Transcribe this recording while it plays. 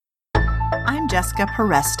I'm Jessica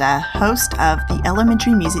Peresta, host of the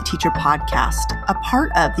Elementary Music Teacher Podcast, a part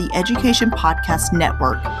of the Education Podcast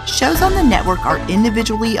Network. Shows on the network are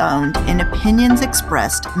individually owned and opinions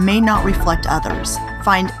expressed may not reflect others.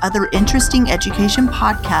 Find other interesting education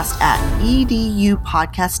podcasts at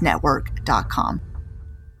edupodcastnetwork.com.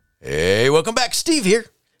 Hey, welcome back. Steve here.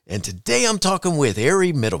 And today I'm talking with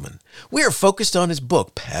Ari Mittleman. We are focused on his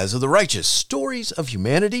book, Paths of the Righteous, Stories of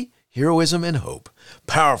Humanity, Heroism, and Hope.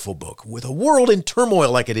 Powerful book. With a world in turmoil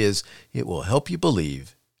like it is, it will help you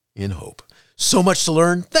believe in hope. So much to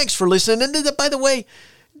learn. Thanks for listening. And by the way,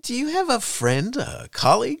 do you have a friend, a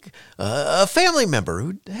colleague, a family member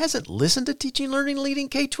who hasn't listened to Teaching, Learning, Leading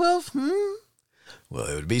K-12? Well,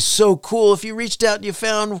 it would be so cool if you reached out and you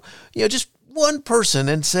found, just one person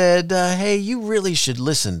and said, hey, you really should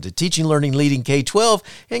listen to Teaching, Learning, Leading K-12,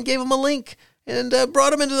 and gave them a link and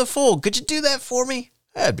brought them into the fold. Could you do that for me?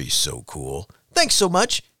 That'd be so cool. Thanks so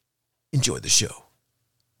much. Enjoy the show.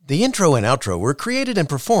 The intro and outro were created and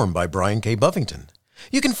performed by Brian K. Buffington.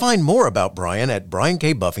 You can find more about Brian at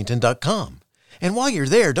briankbuffington.com. And while you're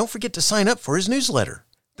there, don't forget to sign up for his newsletter.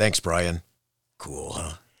 Thanks, Brian. Cool,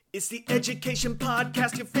 huh? It's the Education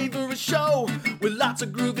Podcast, your favorite show, with lots of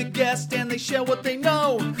groovy guests and they share what they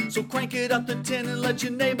know. So crank it up to 10 and let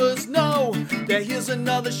your neighbors know that here's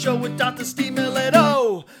another show with Dr. Steve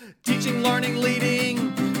Milletto. Teaching, Learning,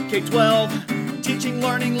 Leading K-12. Teaching,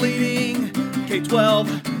 Learning, Leading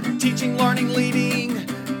K-12. Teaching, Learning, Leading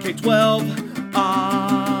K-12.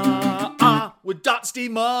 With Dr.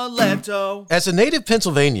 Steve Milletto. As a native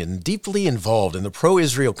Pennsylvanian deeply involved in the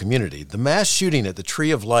pro-Israel community, the mass shooting at the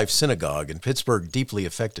Tree of Life Synagogue in Pittsburgh deeply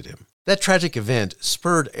affected him. That tragic event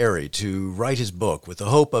spurred Ari to write his book with the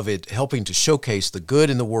hope of it helping to showcase the good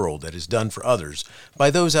in the world that is done for others by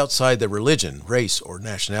those outside their religion, race, or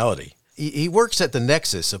nationality. He works at the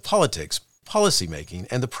nexus of politics, policymaking,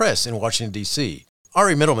 and the press in Washington, D.C.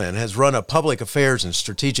 Ari Mittleman has run a public affairs and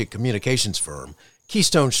strategic communications firm,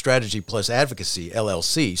 Keystone Strategy Plus Advocacy,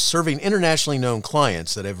 LLC, serving internationally known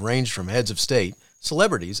clients that have ranged from heads of state,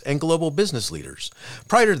 celebrities, and global business leaders.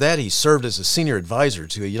 Prior to that, he served as a senior advisor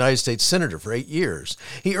to a United States senator for 8 years.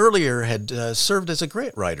 He earlier had served as a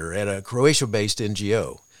grant writer at a Croatia-based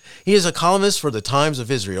NGO. He is a columnist for the Times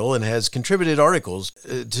of Israel and has contributed articles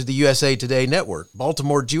to the USA Today Network,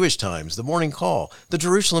 Baltimore Jewish Times, The Morning Call, The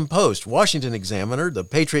Jerusalem Post, Washington Examiner, The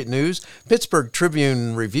Patriot News, Pittsburgh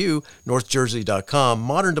Tribune Review, NorthJersey.com,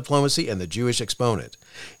 Modern Diplomacy, and The Jewish Exponent.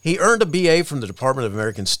 He earned a BA from the Department of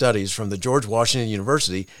American Studies from the George Washington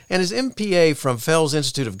University and his MPA from Fels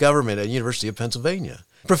Institute of Government at the University of Pennsylvania.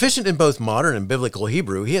 Proficient in both modern and biblical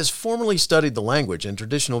Hebrew, he has formally studied the language and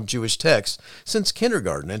traditional Jewish texts since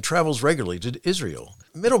kindergarten and travels regularly to Israel.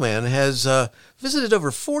 Mittleman has visited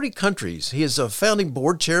over 40 countries. He is a founding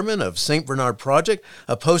board chairman of St. Bernard Project,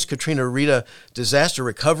 a post-Katrina Rita disaster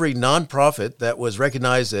recovery nonprofit that was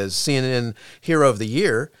recognized as CNN Hero of the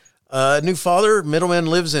Year. New father, Mittleman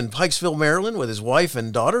lives in Pikesville, Maryland with his wife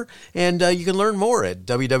and daughter, and you can learn more at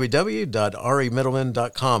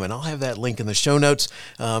www.arimittleman.com, and I'll have that link in the show notes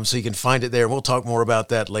so you can find it there, and we'll talk more about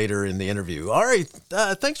that later in the interview. Ari,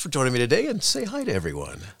 thanks for joining me today, and say hi to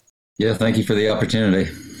everyone. Yeah, thank you for the opportunity.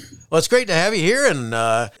 Well, it's great to have you here, and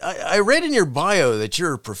I read in your bio that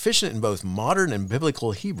you're proficient in both modern and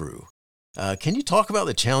biblical Hebrew. Can you talk about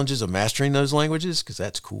the challenges of mastering those languages? Because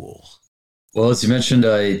that's cool. Well, as you mentioned,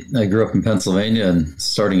 I grew up in Pennsylvania, and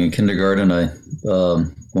starting in kindergarten, I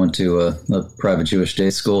went to a private Jewish day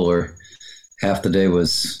school where half the day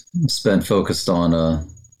was spent focused on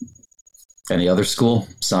any other school,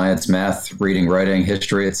 science, math, reading, writing,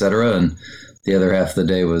 history, etc., and the other half of the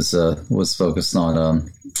day was focused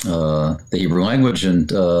on the Hebrew language and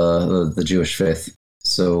the Jewish faith.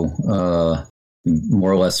 So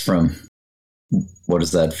more or less from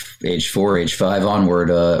age 4, age 5 onward,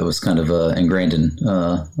 it was kind of ingrained in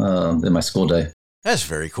my school day. That's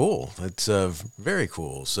very cool. That's very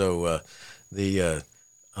cool. So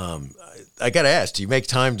I got to ask, do you make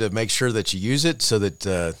time to make sure that you use it so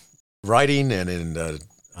that writing and in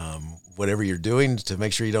whatever you're doing to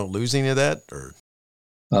make sure you don't lose any of that? Or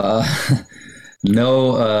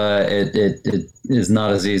No, it is not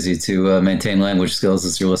as easy to maintain language skills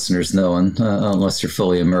as your listeners know, and unless you're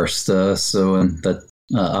fully immersed. That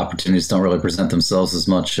opportunities don't really present themselves as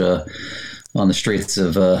much on the streets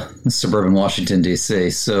of suburban Washington, D.C.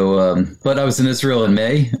 So, but I was in Israel in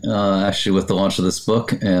May, actually with the launch of this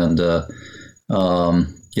book, and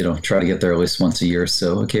try to get there at least once a year.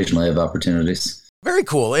 So occasionally I have opportunities. Very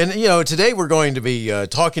cool. And, today we're going to be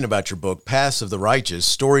talking about your book, Paths of the Righteous,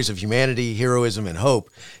 Stories of Humanity, Heroism, and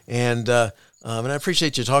Hope. And And I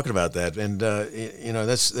appreciate you talking about that. And,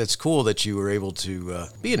 that's cool that you were able to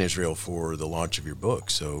be in Israel for the launch of your book.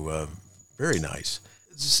 So very nice.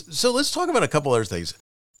 So let's talk about a couple other things.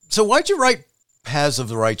 So why'd you write Paths of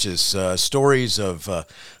the Righteous, stories of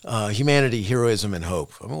humanity, heroism, and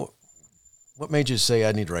hope? I mean, what made you say,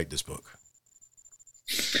 I need to write this book?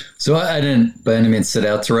 So I didn't by any means set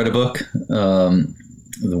out to write a book.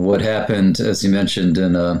 What happened, as you mentioned,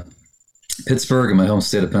 in Pittsburgh, in my home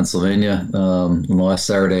state of Pennsylvania, on the last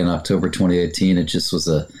Saturday in October 2018, it just was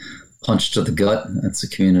a punch to the gut. It's a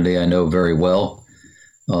community I know very well.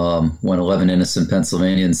 When 11 innocent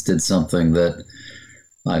Pennsylvanians did something that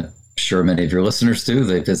I'm sure many of your listeners do,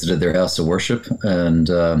 they visited their house of worship, and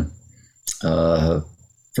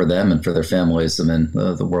for them and for their families, I mean,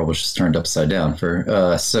 the world was just turned upside down.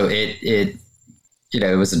 So it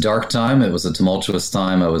was a dark time. It was a tumultuous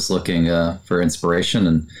time. I was looking for inspiration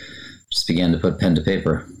and just began to put pen to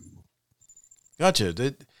paper. Gotcha.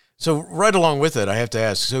 So right along with it, I have to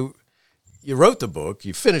ask, so you wrote the book,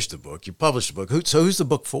 you finished the book, you published the book. So who's the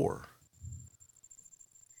book for?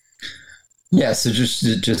 Yeah, so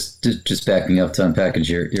just backing up to unpackage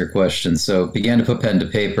your question. So began to put pen to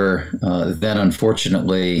paper. Then,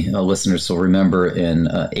 unfortunately, listeners will remember in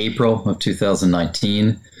April of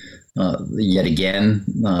 2019, yet again,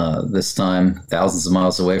 this time thousands of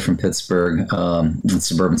miles away from Pittsburgh, in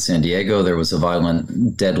suburban San Diego, there was a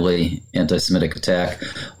violent, deadly anti-Semitic attack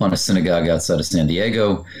on a synagogue outside of San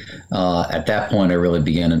Diego. At that point, I really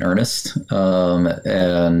began in earnest.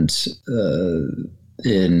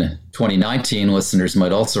 In 2019, listeners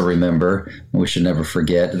might also remember, and we should never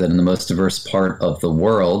forget, that in the most diverse part of the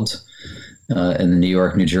world, in the New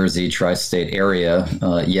York, New Jersey tri-state area,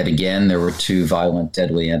 yet again, there were two violent,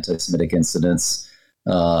 deadly anti-Semitic incidents.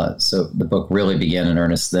 So the book really began in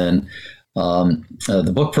earnest then.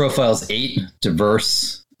 The book profiles 8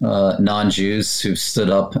 diverse non-Jews who've stood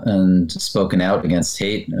up and spoken out against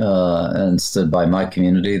hate and stood by my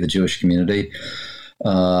community, the Jewish community.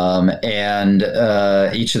 And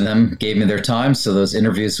each of them gave me their time. So those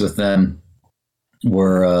interviews with them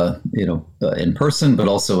were, in person, but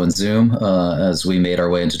also in Zoom, as we made our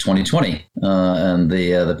way into 2020 and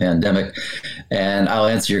the pandemic. And I'll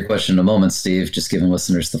answer your question in a moment, Steve, just giving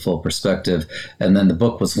listeners the full perspective. And then the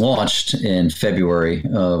book was launched in February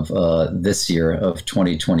of this year of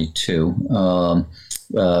 2022.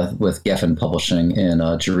 With Geffen Publishing in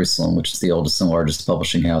Jerusalem, which is the oldest and largest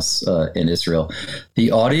publishing house in Israel.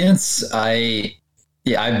 The audience, I've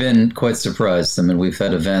been quite surprised. I mean, we've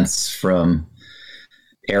had events from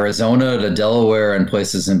Arizona to Delaware and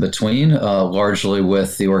places in between, largely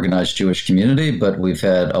with the organized Jewish community, but we've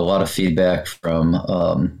had a lot of feedback from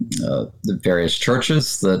the various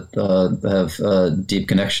churches that have a deep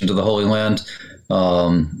connection to the Holy Land,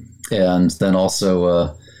 and then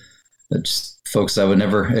also just folks I would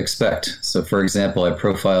never expect. So, for example, I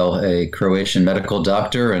profile a Croatian medical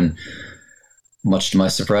doctor, and much to my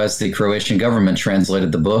surprise, the Croatian government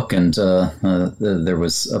translated the book, and there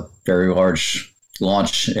was a very large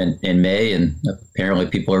launch in May, and apparently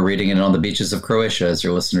people are reading it on the beaches of Croatia as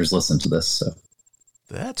your listeners listen to this. So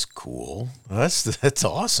that's cool. That's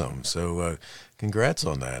awesome. So congrats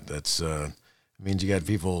on that. That's means you got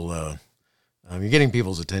people. You're getting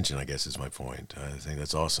people's attention, I guess, is my point. I think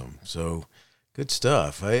that's awesome. So. Good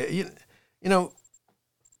stuff.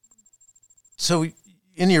 So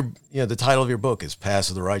in your, the title of your book is Paths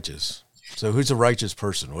of the Righteous. So who's a righteous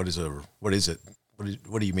person? What is it?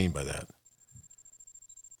 What do you mean by that?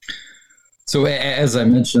 So as I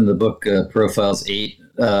mentioned, the book profiles 8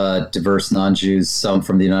 diverse non-Jews, some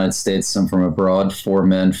from the United States, some from abroad, 4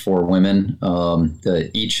 men, 4 women.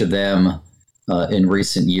 Each of them in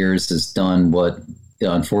recent years has done what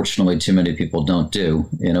unfortunately too many people don't do.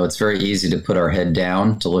 It's very easy to put our head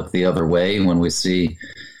down, to look the other way when we see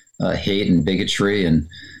hate and bigotry. And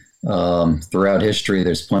throughout history,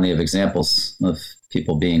 there's plenty of examples of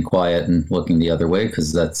people being quiet and looking the other way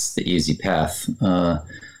because that's the easy path.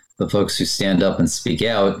 The folks who stand up and speak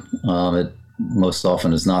out, it most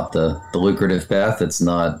often is not the lucrative path. It's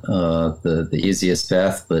not the easiest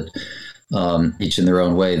path, but each in their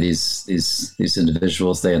own way, these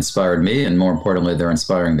individuals, they inspired me, and more importantly, they're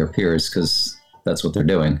inspiring their peers because that's what they're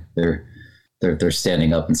doing. They're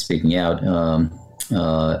standing up and speaking out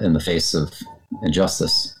in the face of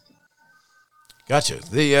injustice. Gotcha.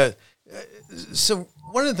 So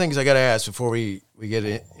one of the things I got to ask before we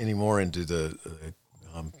get any more into the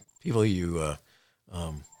people you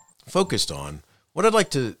focused on, what I'd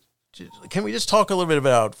like to, can we just talk a little bit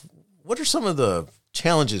about what are some of the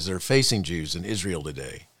challenges that are facing Jews in Israel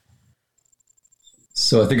today?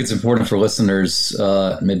 So I think it's important for listeners,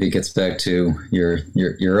 maybe it gets back to your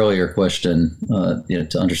earlier question,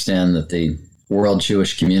 to understand that the world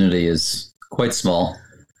Jewish community is quite small.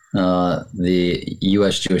 The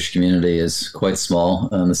U.S. Jewish community is quite small,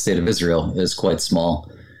 and the state of Israel is quite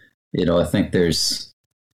small. I think there's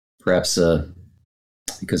perhaps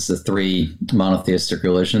because the three monotheistic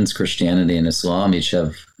religions, Christianity and Islam, each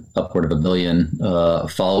have upward of 1 billion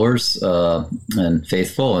followers and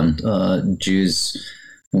faithful, and Jews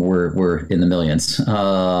were in the millions.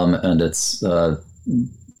 And it's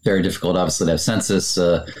very difficult, obviously, to have census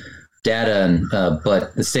data,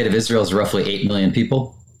 but the state of Israel is roughly 8 million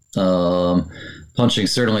people, punching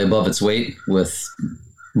certainly above its weight with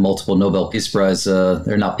multiple Nobel Peace Prize,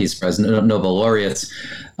 or not Peace Prize, Nobel laureates.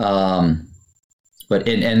 But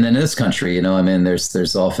in this country,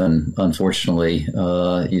 there's often, unfortunately,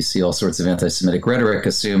 you see all sorts of anti-Semitic rhetoric,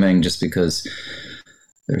 assuming just because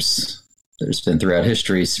there's been throughout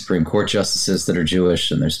history Supreme Court justices that are Jewish,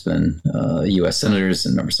 and there's been U.S. senators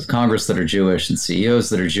and members of Congress that are Jewish, and CEOs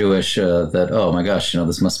that are Jewish, that, oh my gosh,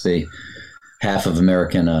 this must be half of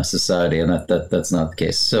American society, and that's not the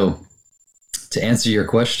case. So to answer your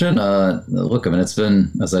question, look, it's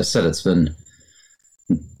been, as I said,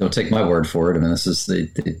 don't take my word for it. This is the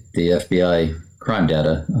FBI crime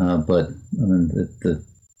data, but the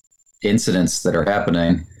incidents that are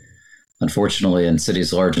happening, unfortunately, in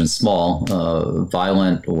cities large and small,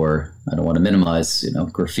 violent, or I don't want to minimize,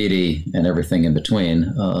 graffiti and everything in between,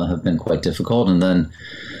 have been quite difficult. And then,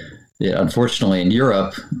 unfortunately, in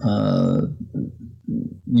Europe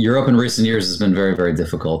in recent years has been very, very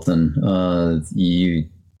difficult. And you,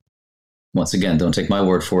 once again, don't take my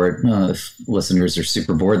word for it. If listeners are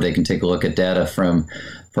super bored, they can take a look at data from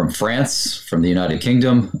France, from the United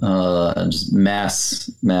Kingdom, and just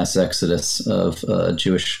mass exodus of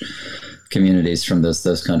Jewish communities from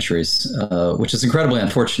those countries, which is incredibly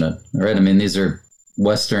unfortunate. Right? These are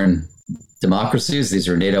Western democracies; these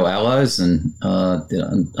are NATO allies, and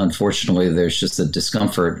unfortunately, there's just a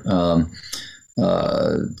discomfort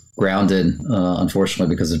grounded,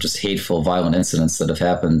 unfortunately, because of just hateful, violent incidents that have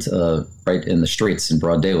happened right in the streets in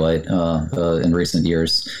broad daylight in recent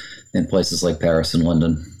years in places like Paris and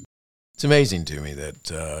London. It's amazing to me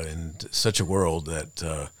that in such a world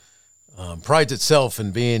that prides itself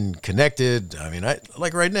in being connected.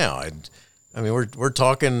 Like right now, we're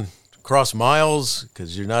talking across miles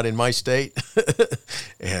because you're not in my state,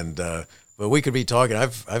 and but we could be talking.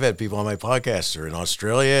 I've had people on my podcast who are in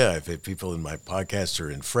Australia. I've had people in my podcast who are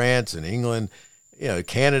in France and England,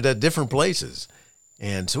 Canada, different places,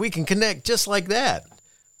 and so we can connect just like that.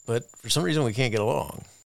 But for some reason, we can't get along.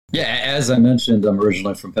 Yeah, as I mentioned, I'm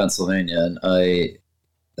originally from Pennsylvania, and I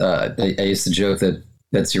used to joke that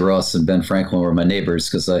Betsy Ross and Ben Franklin were my neighbors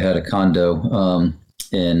because I had a condo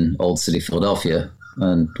in Old City, Philadelphia,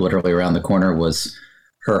 and literally around the corner was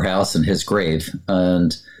her house and his grave.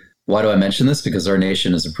 And why do I mention this? Because our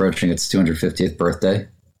nation is approaching its 250th birthday.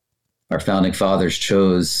 Our founding fathers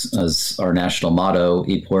chose as our national motto,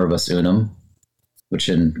 E pluribus unum, which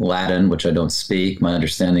in Latin, which I don't speak, my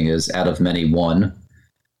understanding is out of many one.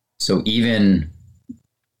 So even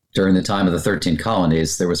during the time of the 13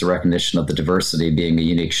 colonies, there was a recognition of the diversity being a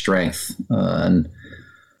unique strength. And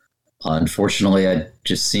unfortunately, it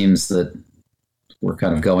just seems that we're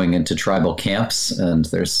kind of going into tribal camps, and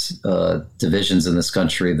there's divisions in this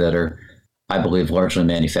country that are, I believe, largely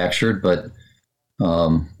manufactured. But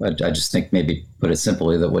I just think, maybe put it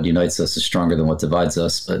simply, that what unites us is stronger than what divides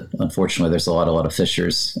us. But unfortunately, there's a lot of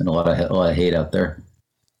fissures and a lot of hate out there.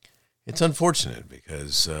 It's unfortunate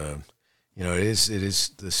because it is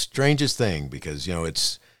the strangest thing, because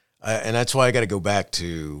it's and that's why I got to go back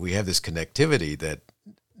to, we have this connectivity that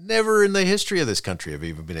never in the history of this country have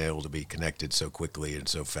even been able to be connected so quickly and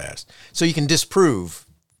so fast. So you can disprove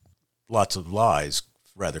lots of lies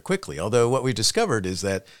rather quickly. Although what we've discovered is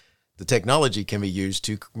that the technology can be used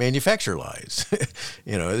to manufacture lies.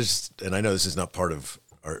 And I know this is not part of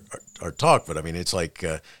our talk, but it's like,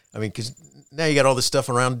 because now you got all this stuff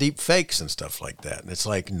around deep fakes and stuff like that. And it's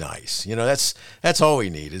like, nice. That's all we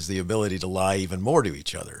need, is the ability to lie even more to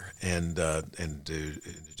each other and to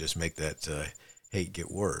just make that hate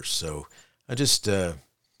get worse. So it's just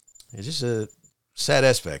a sad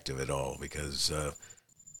aspect of it all, because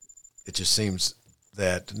it just seems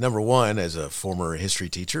that, number one, as a former history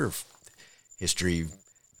teacher, a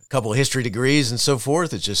couple of history degrees and so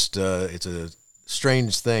forth, it's just it's a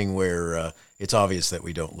strange thing where it's obvious that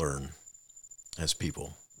we don't learn as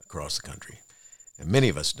people across the country, and many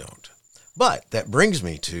of us don't. But that brings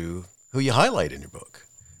me to who you highlight in your book,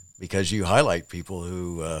 because you highlight people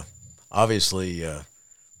who obviously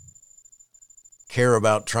care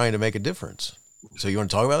about trying to make a difference. So you want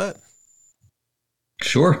to talk about that?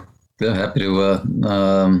 Sure. Yeah, happy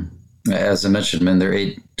to. As I mentioned, man, there are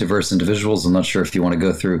 8 diverse individuals. I'm not sure if you want to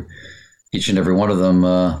go through each and every one of them.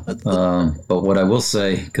 But what I will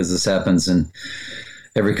say, because this happens in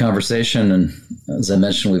every conversation, and as I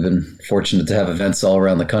mentioned, we've been fortunate to have events all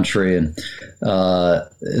around the country, and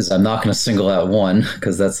is I'm not going to single out one,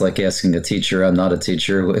 because that's like asking a teacher. I'm not a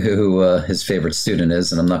teacher who his favorite student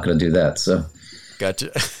is, and I'm not going to do that. So,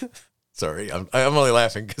 gotcha. Sorry, I'm only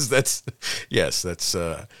laughing because that's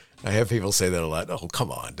I have people say that a lot. Oh,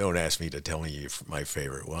 come on, don't ask me to tell you my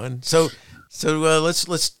favorite one. So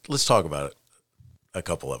let's talk about it. A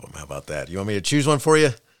couple of them. How about that? You want me to choose one for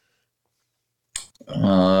you?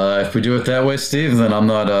 If we do it that way, Steve, then I'm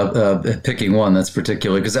not picking one that's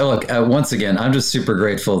particular. Because look, once again, I'm just super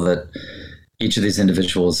grateful that each of these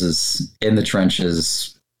individuals is in the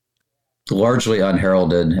trenches, largely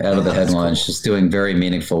unheralded, out of the headlines, cool. Just doing very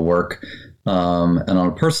meaningful work. And on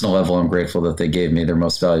a personal level, I'm grateful that they gave me their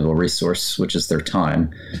most valuable resource, which is their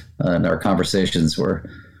time. And our conversations were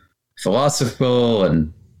philosophical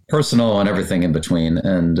and personal and everything in between.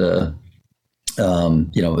 And,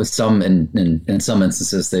 in some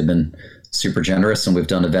instances, they've been super generous, and we've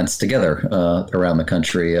done events together around the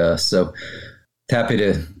country. So happy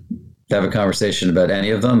to have a conversation about any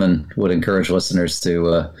of them, and would encourage listeners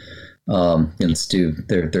to do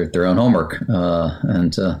their own homework,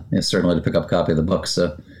 and certainly to pick up a copy of the book.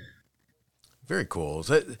 So very cool.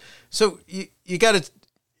 So you got to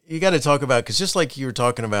talk about, because just like you were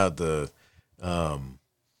talking about, the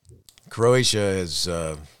Croatia has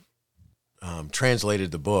translated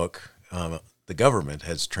the book. The government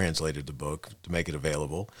has translated the book to make it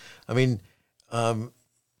available. I mean,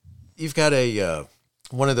 you've got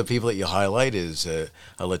one of the people that you highlight is a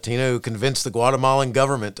Latino who convinced the Guatemalan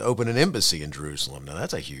government to open an embassy in Jerusalem. Now,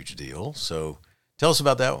 that's a huge deal. So tell us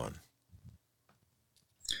about that one.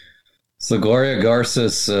 So Gloria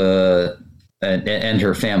Garces and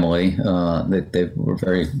her family, they were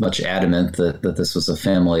very much adamant that this was a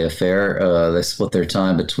family affair. They split their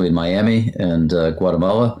time between Miami and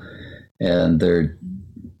Guatemala, and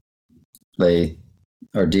they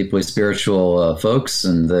are deeply spiritual folks,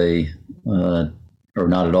 and they are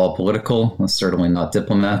not at all political, certainly not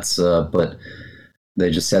diplomats, but they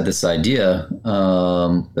just had this idea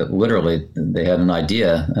that literally they had an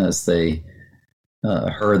idea as they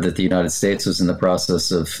heard that the United States was in the process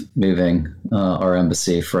of moving our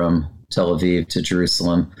embassy from Tel Aviv to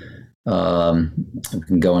Jerusalem. We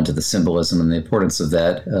can go into the symbolism and the importance of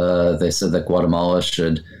that. They said that Guatemala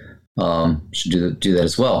should do that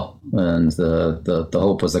as well. And the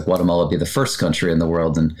hope was that Guatemala would be the first country in the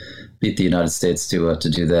world and beat the United States to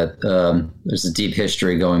do that. There's a deep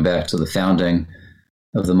history going back to the founding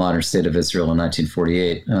of the modern state of Israel in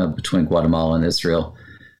 1948 between Guatemala and Israel.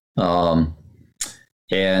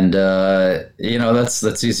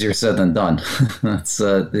 That's easier said than done. That's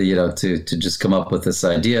to just come up with this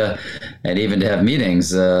idea, and even to have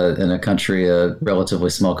meetings in a relatively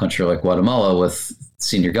small country like Guatemala, with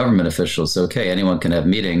senior government officials. Okay, anyone can have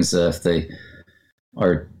meetings if they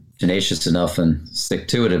are tenacious enough and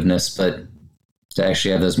stick-to-itiveness, but to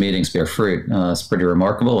actually have those meetings bear fruit, it's pretty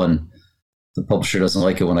remarkable. And the publisher doesn't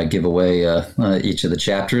like it when I give away each of the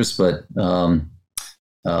chapters, but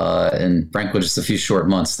in frankly, just a few short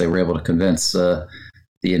months, they were able to convince the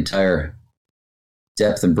entire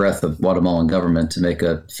depth and breadth of Guatemalan government to make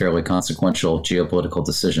a fairly consequential geopolitical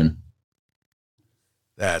decision.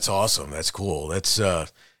 That's awesome. That's cool.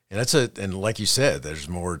 And like you said, there's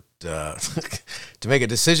more to make a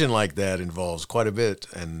decision like that involves quite a bit,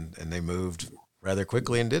 and they moved rather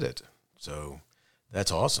quickly and did it. So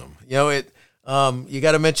that's awesome. You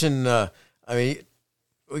got to mention. We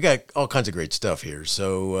got all kinds of great stuff here.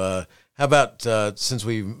 So how about, since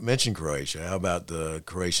we mentioned Croatia, how about the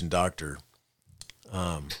Croatian doctor?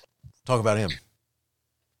 Talk about him.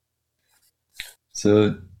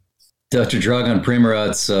 So Dr. Dragan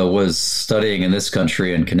Primorac was studying in this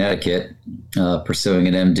country in Connecticut, pursuing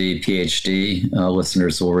an MD, PhD.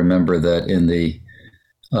 Listeners will remember that in the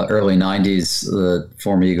early 90s, the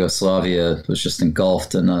former Yugoslavia was just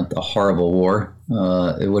engulfed in a horrible war.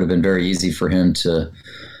 It would have been very easy for him to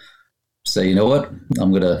say, you know what,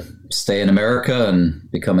 I'm going to stay in America and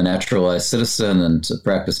become a naturalized citizen and to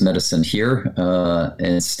practice medicine here.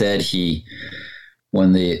 Instead,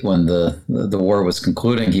 when the war was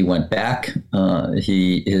concluding, he went back.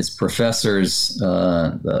 His professors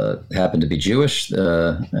happened to be Jewish,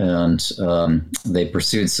 and they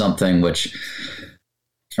pursued something which,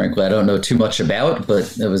 frankly, I don't know too much about,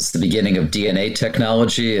 but it was the beginning of DNA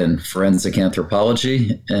technology and forensic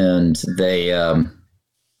anthropology, and they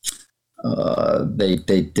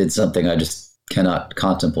did something I just cannot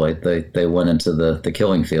contemplate. They went into the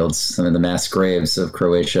killing fields, I mean, the mass graves of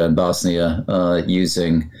Croatia and Bosnia,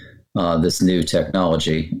 using this new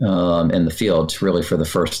technology in the field, really for the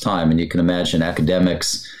first time. And you can imagine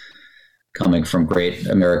academics coming from great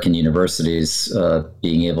American universities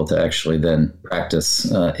being able to actually then practice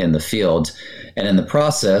in the field. And in the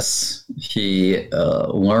process, he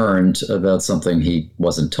learned about something he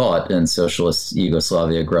wasn't taught in socialist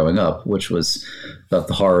Yugoslavia growing up, which was about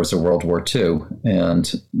the horrors of World War II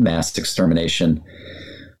and mass extermination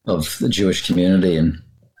of the Jewish community and,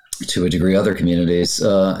 to a degree, other communities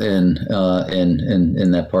in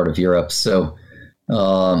that part of Europe. So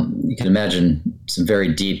you can imagine some very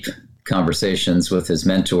deep conversations with his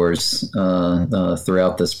mentors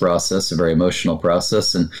throughout this process, a very emotional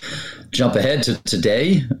process. And jump ahead to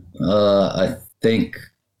today, I think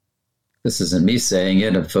this isn't me saying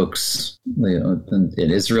it, and folks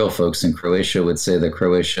in Israel, folks in Croatia would say that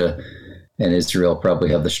Croatia and Israel probably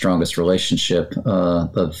have the strongest relationship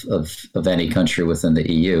of any country within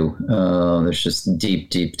the EU. There's just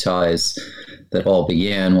deep ties that all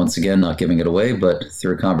began, once again, not giving it away, but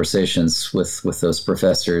through conversations with those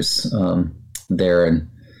professors there in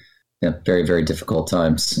very, very difficult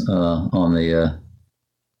times on the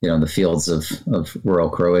in the fields of rural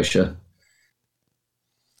Croatia.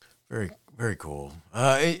 Very, very cool.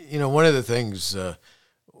 One of the things,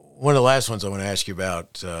 one of the last ones I want to ask you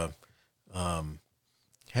about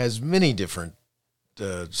has many different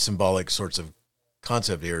symbolic sorts of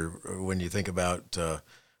concept here when you think about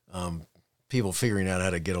people figuring out how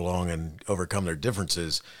to get along and overcome their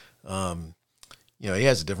differences. He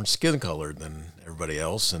has a different skin color than everybody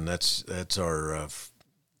else, and that's our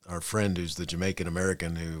friend who's the Jamaican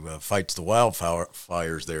American who fights the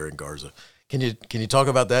wildfires there in Garza. Can you talk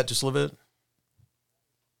about that just a little bit?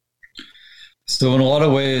 So in a lot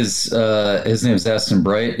of ways, his name is Aston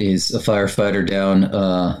Bright. He's a firefighter down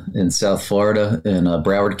in South Florida in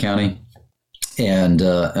Broward County, and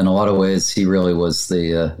in a lot of ways, he really was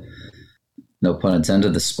the no pun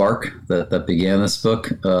intended, the spark that began this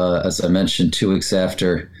book. As I mentioned, 2 weeks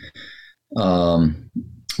after,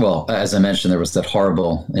 as I mentioned, there was that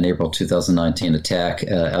horrible, in April 2019, attack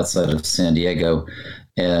outside of San Diego.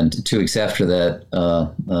 And 2 weeks after that,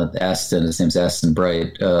 Aston, his name's Aston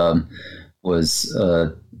Bright, was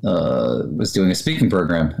doing a speaking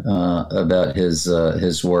program about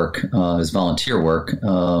his work, his volunteer work.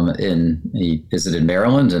 He visited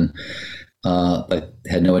Maryland, and I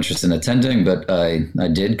had no interest in attending, but I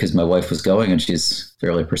did because my wife was going, and she's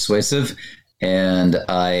fairly persuasive. And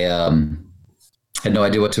I had no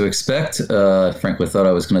idea what to expect. Frankly, thought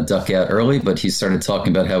I was going to duck out early, but he started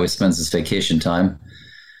talking about how he spends his vacation time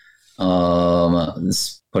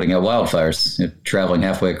putting out wildfires, traveling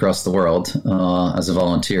halfway across the world as a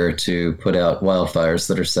volunteer to put out wildfires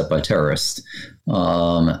that are set by terrorists.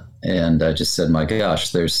 And I just said, my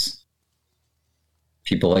gosh, there's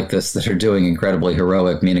people like this that are doing incredibly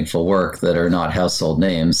heroic, meaningful work that are not household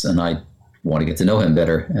names, and I want to get to know him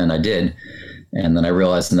better, and I did. And then I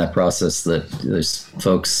realized in that process that there's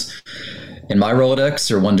folks in my Rolodex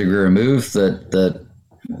or one degree removed that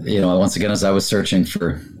once again, as I was searching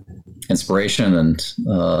for inspiration and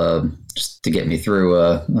just to get me through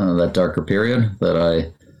that darker period, that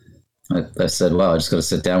I said, wow, I just got to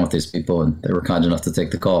sit down with these people, and they were kind enough to take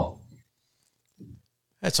the call.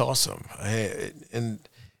 That's awesome. They're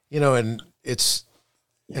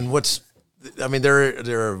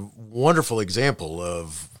a wonderful example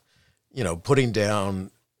of, putting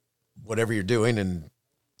down whatever you're doing and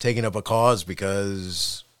taking up a cause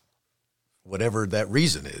because whatever that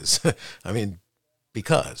reason is.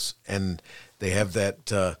 Because, and they have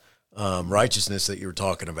that righteousness that you were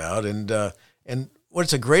talking about. And what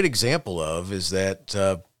it's a great example of is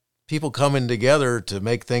that people coming together to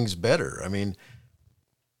make things better.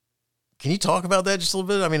 Can you talk about that just a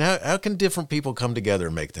little bit? How can different people come together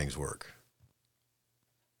and make things work?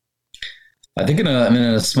 I think in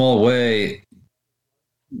a small way.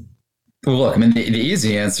 Well, look, the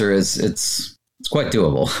easy answer is it's quite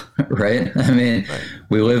doable, right? Right.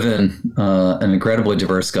 We live in an incredibly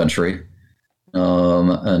diverse country,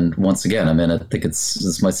 and once again, I think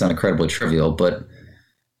this might sound incredibly trivial, but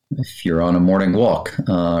if you're on a morning walk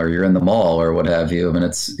or you're in the mall or what have you,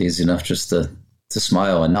 it's easy enough just to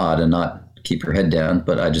smile and nod and not keep your head down.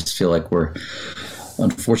 But I just feel like we're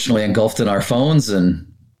unfortunately engulfed in our phones, and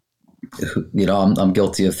I'm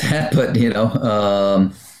guilty of that.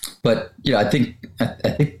 But I think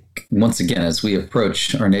once again, as we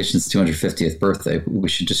approach our nation's 250th birthday, we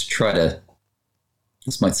should just try to.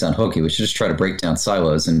 This might sound hokey. We should just try to break down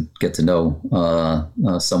silos and get to know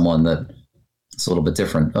someone that is a little bit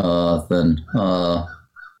different than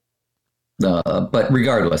But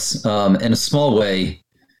regardless, in a small way,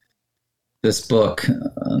 this book,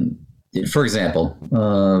 for example,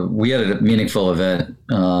 we had a meaningful event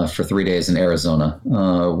for 3 days in Arizona,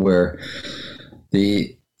 where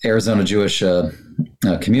the Arizona Jewish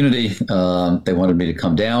community, they wanted me to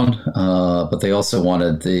come down, but they also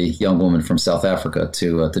wanted the young woman from South Africa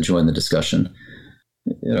to join the discussion.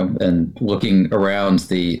 And looking around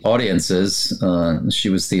the audiences, she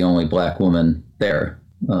was the only Black woman there.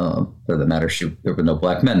 For that matter, there were no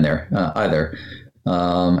Black men there either.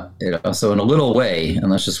 So in a little way,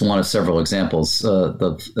 and that's just one of several examples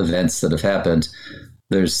of events that have happened,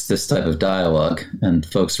 there's this type of dialogue, and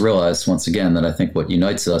folks realize once again that I think what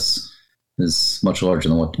unites us is much larger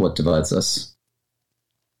than what divides us.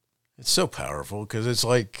 It's so powerful because it's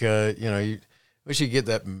like, we should get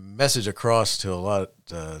that message across to a lot,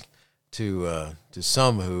 to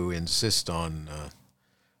some who insist on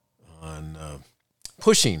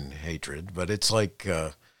pushing hatred, but it's like,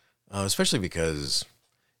 especially because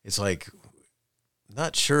it's like,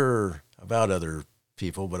 not sure about other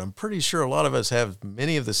people, but I'm pretty sure a lot of us have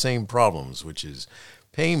many of the same problems, which is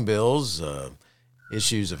paying bills,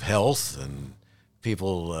 issues of health, and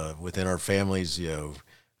people within our families,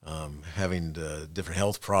 having different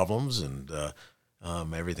health problems, and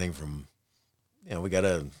everything from, we got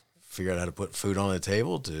to figure out how to put food on the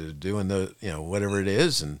table to doing the, whatever it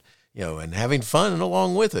is, and, and having fun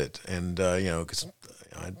along with it. And, because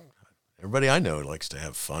everybody I know likes to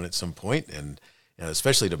have fun at some point, and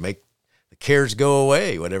especially to make the cares go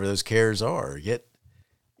away, whatever those cares are. Yet,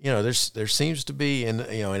 there seems to be, in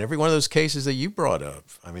every one of those cases that you brought up,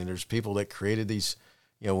 I mean, there's people that created these,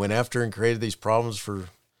 went after and created these problems for,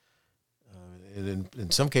 in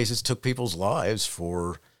some cases took people's lives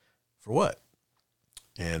for what?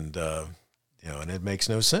 And, and it makes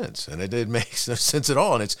no sense. And it makes no sense at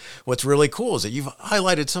all. And it's, what's really cool is that you've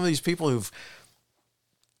highlighted some of these people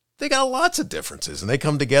they got lots of differences, and they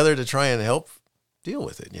come together to try and help deal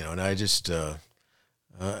with it, and I just,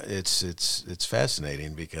 it's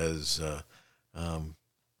fascinating because,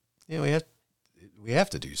 we have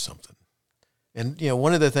to do something. And,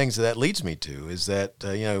 one of the things that leads me to is that,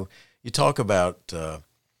 you talk about,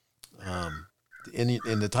 in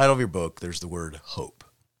the title of your book, there's the word hope.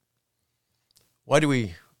 Why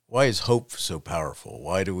is hope so powerful?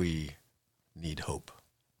 Why do we need hope?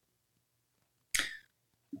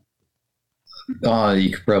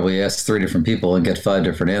 You could probably ask 3 different people and get 5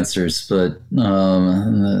 different answers, but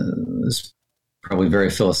there's probably very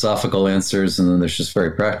philosophical answers, and then there's just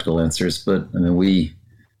very practical answers. But I mean, we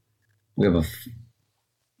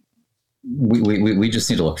just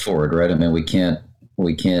need to look forward, right? I mean, we can't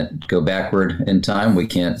go backward in time. We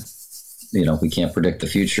can't predict the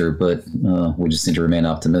future, but we just need to remain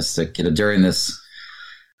optimistic. During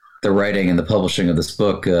the writing and the publishing of this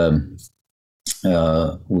book,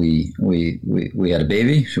 we had a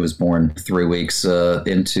baby. She was born 3 weeks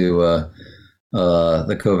into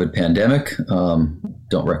the COVID pandemic.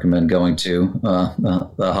 Don't recommend going to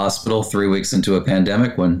the hospital 3 weeks into a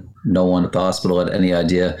pandemic when no one at the hospital had any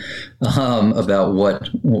idea about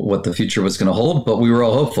what the future was going to hold. But we were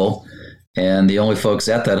all hopeful, and the only folks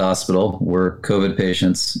at that hospital were COVID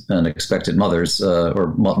patients and expected mothers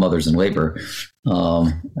or mothers in labor,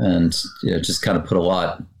 and it just kind of put a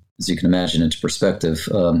lot, as you can imagine, into perspective.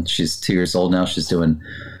 She's 2 years old now. She's doing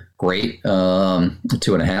great,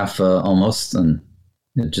 2.5 almost, and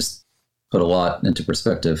it just put a lot into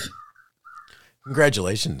perspective.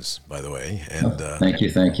 Congratulations, by the way. And thank you.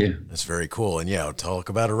 That's very cool. And talk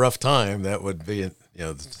about a rough time. That would be,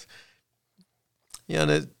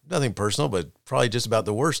 nothing personal, but probably just about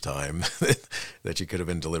the worst time that you could have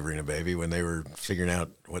been delivering a baby when they were figuring out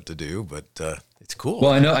what to do. But it's cool.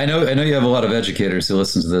 Well, I know you have a lot of educators who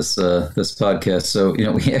listen to this podcast. So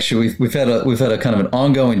we've had a kind of an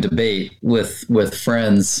ongoing debate with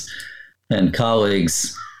friends and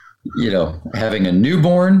colleagues. Having a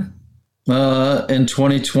newborn in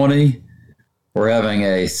 2020, or having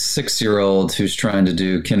a 6-year-old who's trying to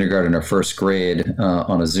do kindergarten or first grade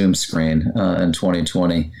on a Zoom screen in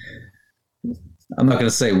 2020. I'm not going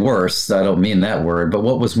to say worse. I don't mean that word, but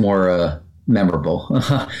what was more memorable?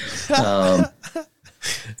 Well,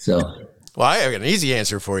 I have an easy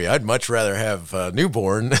answer for you. I'd much rather have a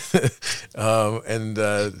newborn and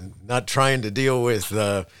not trying to deal with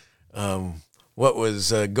what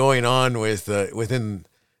was going on within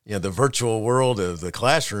the virtual world of the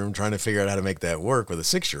classroom, trying to figure out how to make that work with a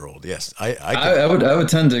 6-year-old. Yes, I would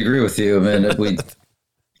tend to agree with you. I mean, we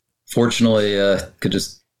fortunately could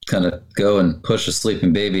just kind of go and push a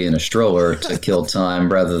sleeping baby in a stroller to kill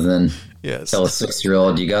time rather than tell a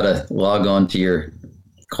 6-year-old, you got to log on to your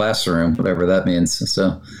classroom, whatever that means.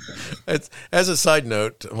 So, as a side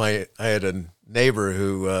note, I had a neighbor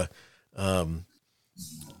who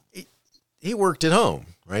he worked at home.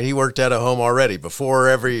 Right, he worked at a home already before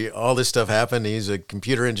all this stuff happened. He's a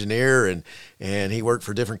computer engineer, and he worked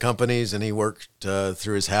for different companies, and he worked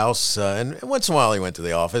through his house. And once in a while, he went to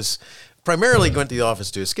the office. Primarily, went to the office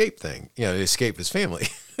to escape to escape his family.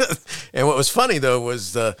 And what was funny though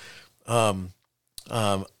was early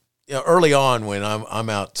on when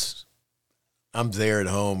I'm there at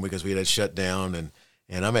home because we had shut down,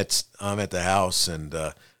 and I'm at the house, and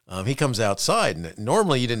he comes outside, and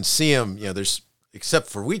normally you didn't see him. Except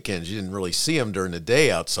for weekends, you didn't really see him during the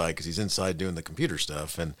day outside because he's inside doing the computer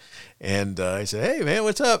stuff. And I said, "Hey man,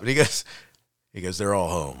 what's up?" And he goes, "They're all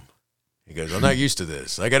home." He goes, "I'm not used to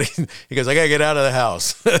this. I gotta get out of the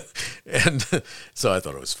house." And so I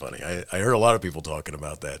thought it was funny. I heard a lot of people talking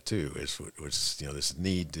about that too. Which this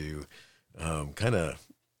need to kind of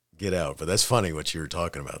get out. But that's funny what you were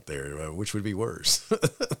talking about there. Which would be worse?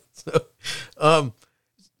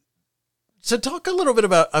 So talk a little bit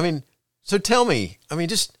about. So tell me,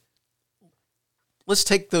 just let's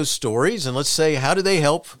take those stories and let's say, how do they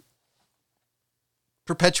help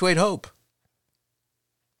perpetuate hope?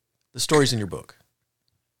 The stories in your book.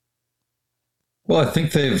 Well, I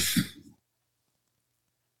think for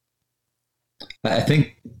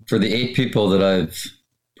the 8 people that I've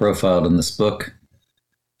profiled in this book,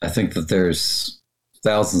 I think that there's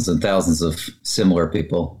thousands and thousands of similar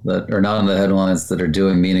people that are not in the headlines that are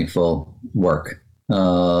doing meaningful work.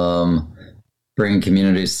 Bringing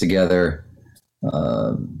communities together,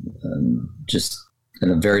 and just in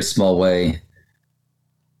a very small way,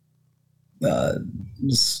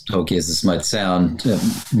 as hokey as this might sound,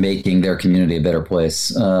 making their community a better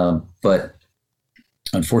place. But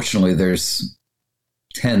unfortunately, there's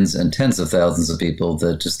tens and tens of thousands of people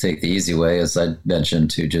that just take the easy way, as I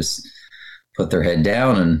mentioned, to just put their head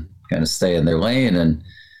down and kind of stay in their lane. And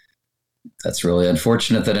that's really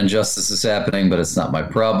unfortunate that injustice is happening, but it's not my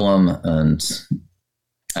problem. And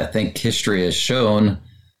I think history has shown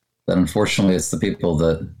that unfortunately it's the people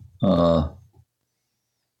that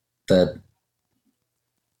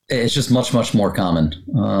it's just much, much more common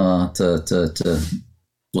to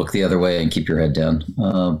look the other way and keep your head down.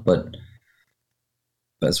 But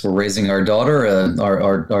as we're raising our daughter,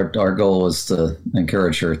 our goal is to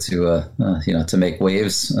encourage her to make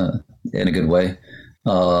waves in a good way.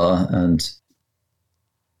 And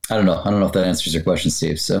I don't know if that answers your question,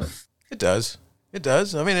 Steve. So it does.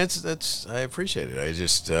 It's I appreciate it. I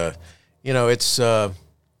just,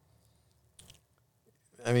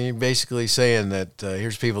 basically saying that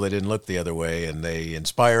here's people that didn't look the other way, and they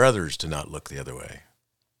inspire others to not look the other way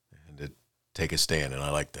and to take a stand. And I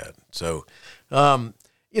like that. So, so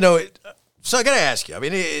I got to ask you,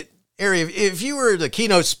 Ari, if you were the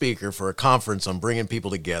keynote speaker for a conference on bringing people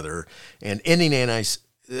together and ending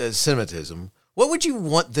anti-Semitism, what would you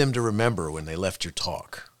want them to remember when they left your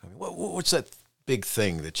talk? What's that big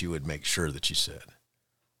thing that you would make sure that you said?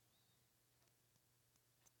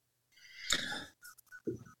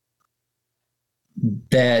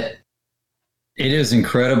 That it is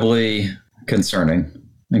incredibly concerning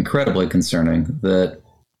that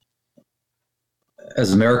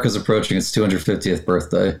as America's approaching its 250th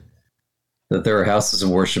birthday, that there are houses of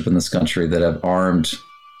worship in this country that have armed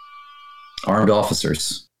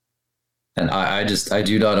officers. And I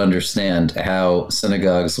do not understand how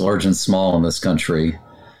synagogues, large and small in this country,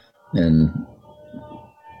 in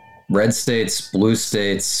red states, blue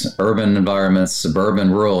states, urban environments,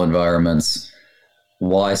 suburban, rural environments,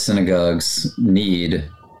 why synagogues need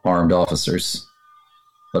armed officers.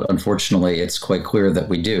 But unfortunately, it's quite clear that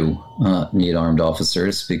we do need armed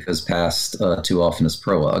officers, because past too often is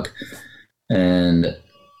prologue. And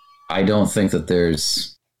I don't think that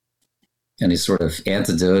there's any sort of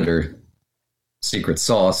antidote or secret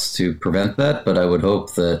sauce to prevent that, but I would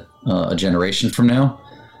hope that a generation from now,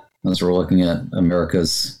 as we're looking at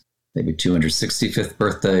America's maybe 265th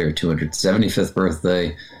birthday or 275th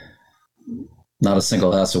birthday, not a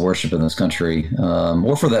single house of worship in this country,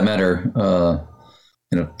 or for that matter,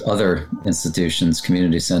 other institutions,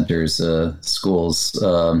 community centers, schools,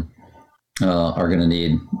 are going to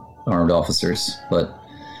need armed officers. But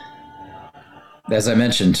as I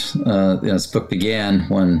mentioned, this book began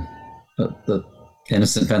when the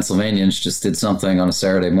innocent Pennsylvanians just did something on a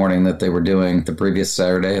Saturday morning that they were doing the previous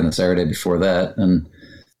Saturday and the Saturday before that, and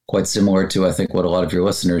quite similar to, I think, what a lot of your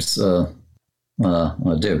listeners do.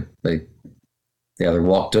 They either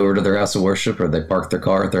walked over to their house of worship or they parked their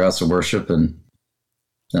car at their house of worship, and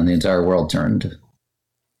then the entire world turned.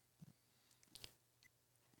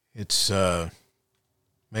 It's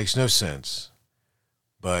makes no sense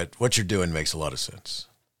but what you're doing makes a lot of sense.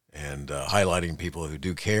 And highlighting people who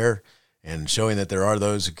do care and showing that there are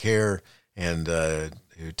those who care and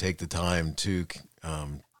who take the time to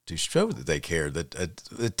show that they care, that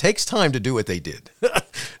it takes time to do what they did.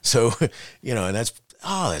 So, and that's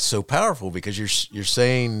so powerful, because you're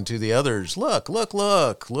saying to the others, look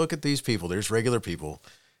at these people. There's regular people,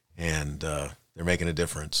 and they're making a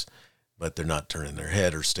difference, but they're not turning their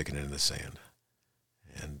head or sticking it in the sand.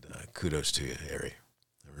 And kudos to you, Ari.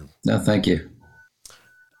 No, thank you.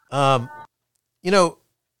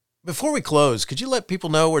 Before we close, could you let people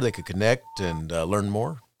know where they could connect and learn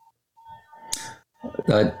more?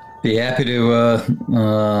 I'd be happy to.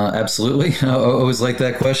 Absolutely. I always like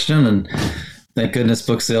that question, and thank goodness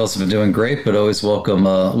book sales have been doing great, but always welcome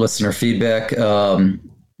listener feedback.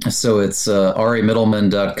 So it's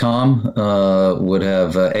arimittleman.com, would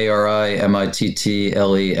have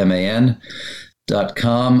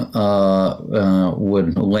ARIMITTLEMAN.com,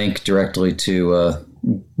 would link directly to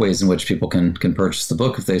ways in which people can purchase the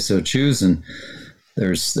book if they so choose. And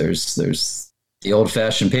there's the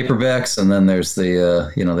old-fashioned paperbacks, and then there's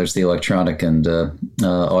the there's the electronic and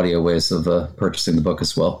audio ways of purchasing the book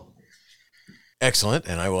as well. Excellent.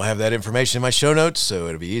 And I will have that information in my show notes, so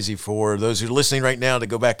it'll be easy for those who are listening right now to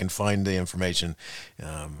go back and find the information,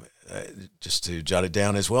 just to jot it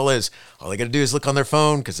down, as well as all they got to do is look on their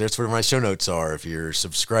phone, because that's where my show notes are. If you're a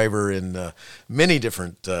subscriber in many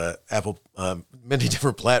different many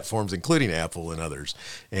different platforms, including Apple and others,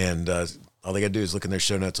 and all they got to do is look in their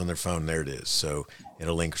show notes on their phone. There it is. So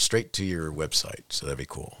it'll link straight to your website. So that'd be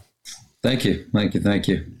cool. Thank you.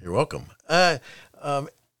 You're welcome.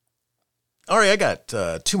 Ari, I got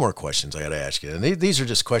two more questions I got to ask you. And these are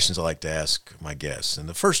just questions I like to ask my guests. And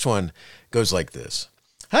the first one goes like this.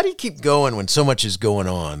 How do you keep going when so much is going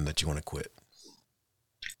on that you want to quit?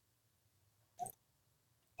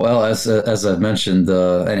 Well, as I've mentioned,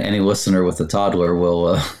 any listener with a toddler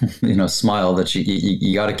will, smile that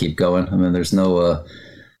you got to keep going. I mean, there's no,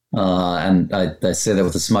 and I say that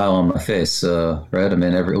with a smile on my face, right? I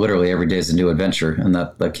mean, literally every day is a new adventure, and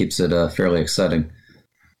that keeps it fairly exciting.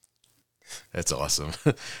 That's awesome.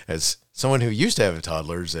 As someone who used to have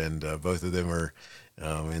toddlers, and both of them are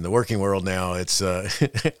in the working world now, it's I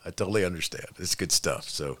totally understand. It's good stuff.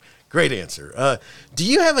 So great answer. Do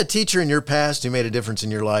you have a teacher in your past who made a difference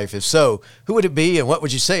in your life? If so, who would it be, and what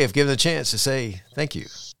would you say if given the chance to say thank you?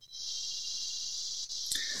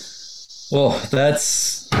 Well,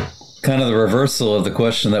 that's kind of the reversal of the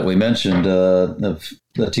question that we mentioned, of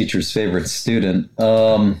the teacher's favorite student.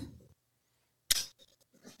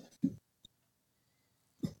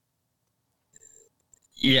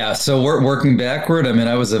 Yeah, so we're working backward. I mean,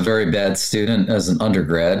 I was a very bad student as an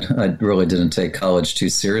undergrad. I really didn't take college too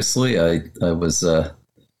seriously. I was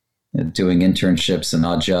doing internships and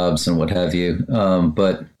odd jobs and what have you.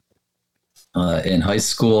 But in high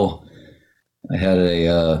school, I had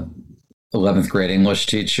a 11th grade English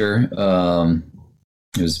teacher who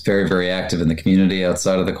was very, very active in the community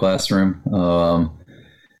outside of the classroom.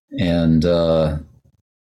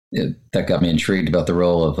 That got me intrigued about the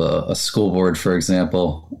role of a school board, for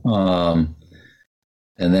example. And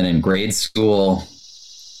then in grade school,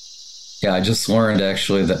 I just learned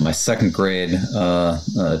actually that my second grade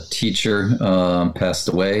teacher passed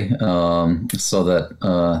away. Saw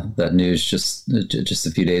that news just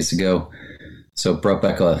a few days ago. So it brought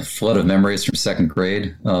back a flood of memories from second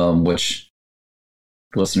grade, which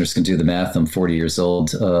listeners can do the math. I'm 40 years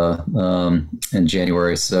old in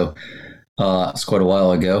January, so it's quite a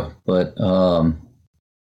while ago, but I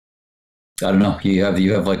don't know. You have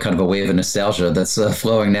like kind of a wave of nostalgia that's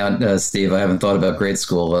flowing now, Steve. I haven't thought about grade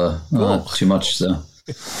school cool. Too much. So,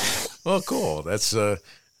 well, cool. That's a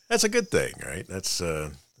good thing, right? That's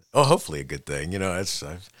hopefully a good thing.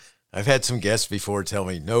 I've had some guests before tell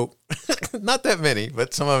me nope, not that many,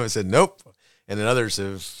 but some of them have said nope, and then others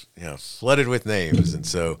have flooded with names, and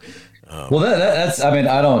so. Well, that's. I mean,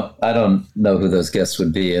 I don't know who those guests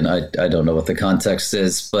would be, and I don't know what the context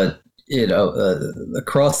is. But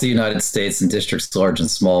across the United States, in districts large and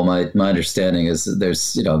small, my understanding is that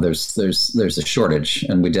there's a shortage,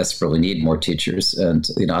 and we desperately need more teachers. And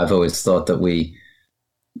I've always thought that we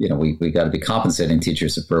got to be compensating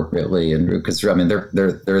teachers appropriately, and because I mean they're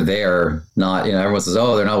there, not everyone says,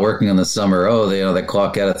 oh, they're not working in the summer, oh, they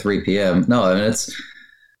clock out at 3 p.m. No, I mean it's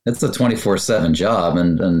a 24/7 job,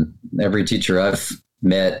 and every teacher I've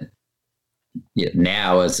met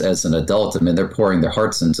now as an adult, I mean, they're pouring their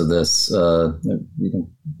hearts into this.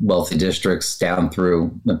 Wealthy districts down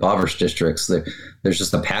through impoverished districts, there's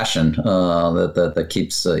just a passion that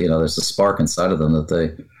keeps there's a spark inside of them that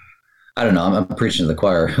they. I don't know. I'm preaching to the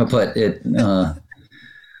choir, but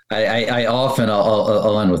I often,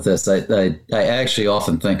 I'll end with this. I actually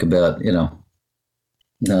often think about,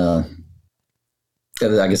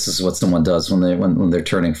 I guess this is what someone does when they're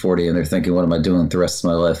turning 40 and they're thinking, what am I doing the rest of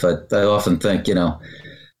my life? I often think,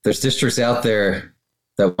 there's districts out there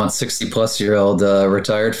that want 60-plus-year-old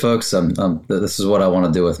retired folks. This is what I want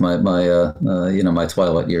to do with my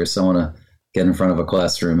twilight years. So I want to get in front of a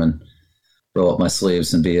classroom and roll up my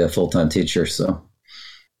sleeves and be a full-time teacher. So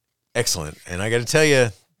excellent. And I got to tell you,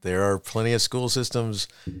 there are plenty of school systems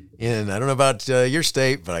I don't know about your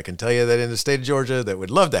state, but I can tell you that in the state of Georgia that would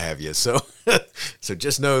love to have you. So, so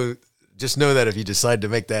just know that if you decide to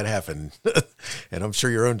make that happen, and I'm sure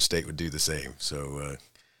your own state would do the same. So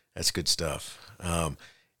that's good stuff. All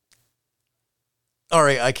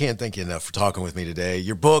right. I can't thank you enough for talking with me today.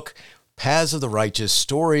 Your book, Paths of the Righteous,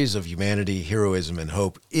 Stories of Humanity, Heroism, and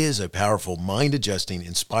Hope, is a powerful, mind-adjusting,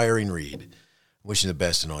 inspiring read. Wishing the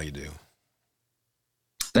best in all you do.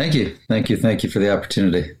 Thank you. Thank you for the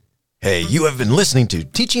opportunity. Hey, you have been listening to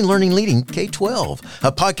Teaching, Learning, Leading K-12,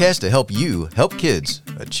 a podcast to help you help kids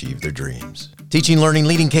achieve their dreams. Teaching, Learning,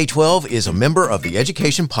 Leading K-12 is a member of the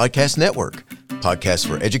Education Podcast Network. Podcasts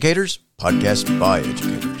for educators, podcasts by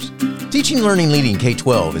educators. Teaching, Learning, Leading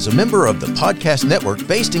K-12 is a member of the podcast network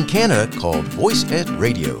based in Canada called Voice Ed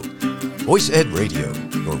Radio. Voice Ed Radio,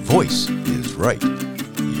 your voice is right here.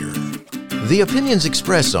 The opinions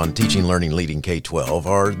expressed on Teaching, Learning, Leading K-12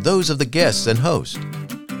 are those of the guests and host.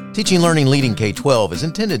 Teaching, Learning, Leading K-12 is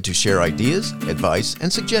intended to share ideas, advice,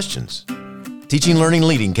 and suggestions. Teaching, Learning,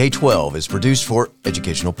 Leading K-12 is produced for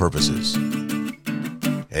educational purposes.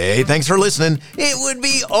 Hey, thanks for listening. It would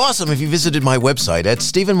be awesome if you visited my website at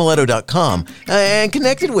stephenmiletto.com and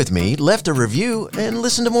connected with me, left a review, and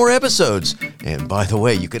listened to more episodes. And by the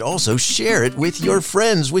way, you could also share it with your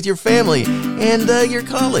friends, with your family, and your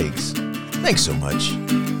colleagues. Thanks so much.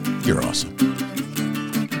 You're awesome.